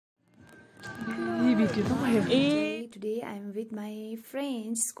Today I'm with my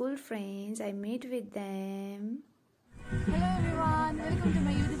friends, school friends. I met with them. Hello everyone, welcome to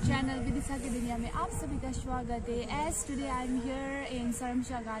my YouTube channel Vidisha की दुनिया में आप सभी का स्वागत है. As today I'm here in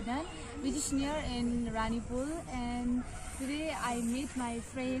Saramsha Garden, which is near in Ranipul, and today I met my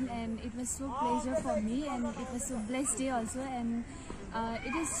friend and it was so pleasure for me and it was so blessed day also, and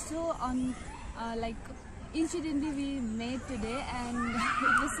it is so like incidentally we met today and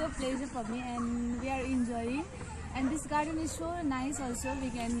it was so pleasure for me and we are enjoying, and this garden is so nice also, we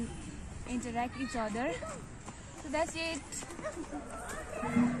can interact each other. So that's it.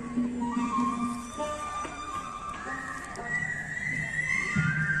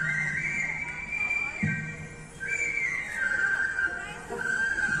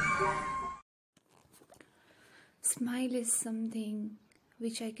 Smile is something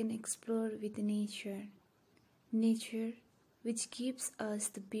which I can explore with nature. Nature which gives us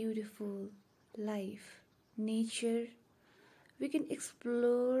the beautiful life. Nature, we can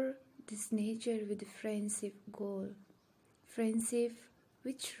explore this nature with a friendship goal. Friendship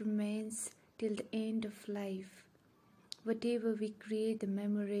which remains till the end of life. Whatever we create the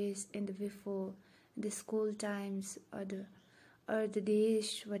memories in the before, the school times or the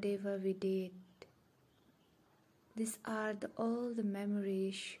days, whatever we did. These are all the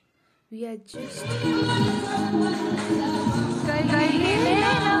memories. We are just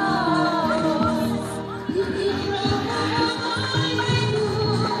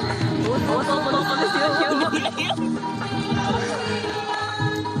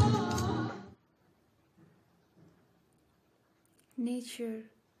nature.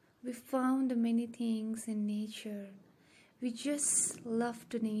 We found many things in nature. We just love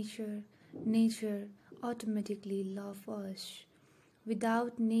to nature. Nature automatically love us.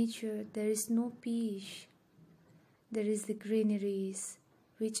 Without nature, there is no peace. There is the greeneries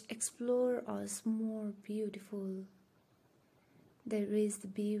which explore us more beautiful. There is the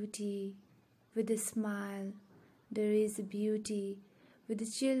beauty with a smile. There is the beauty with the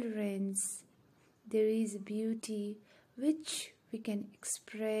children's. There is a beauty which we can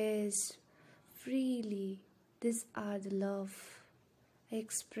express freely. These are the love I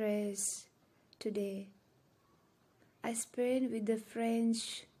express today. I spent with the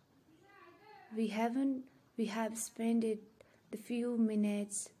friends. We have spent it the few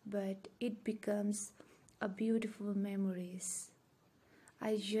minutes, but it becomes a beautiful memories.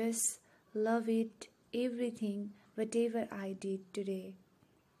 I just love it, everything, whatever I did today.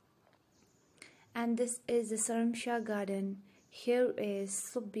 And this is the Saramsha Garden. Here is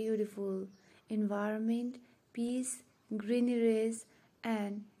so beautiful environment, peace, greeneries,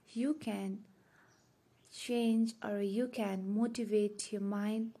 and you can change or you can motivate your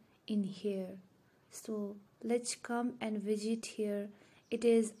mind in here. So let's come and visit here. It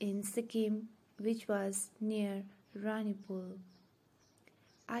is in Sikkim, which was near Ranipul.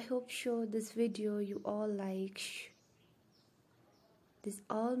 I hope so this video you all like. This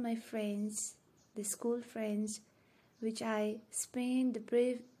all my friends, the school friends, which I spend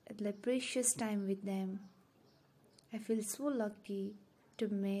the precious time with them. I feel so lucky to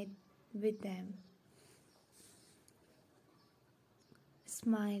meet with them.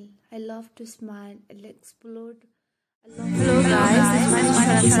 Smile. I love to smile. I'll explore. Hello guys, this is my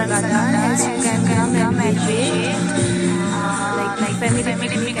Saramsha Garden. As you can come and visit, like family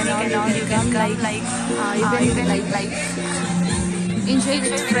picnic and all. You can enjoy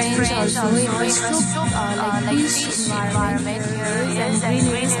with friends also. It was so like peace environment here and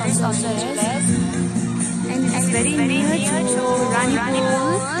greeneries also there. And it's very near to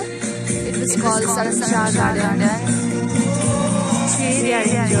Ranipul. It was called Saramsha Garden. See, they are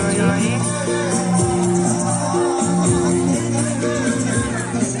enjoying.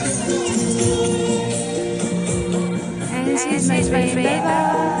 And she's my favorite.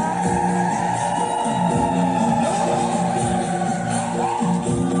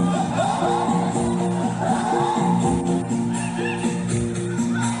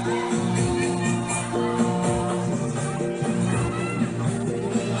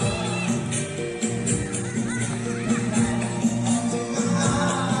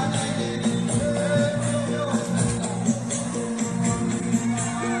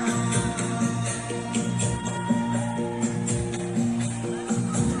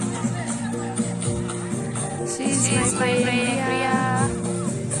 She's my favorite.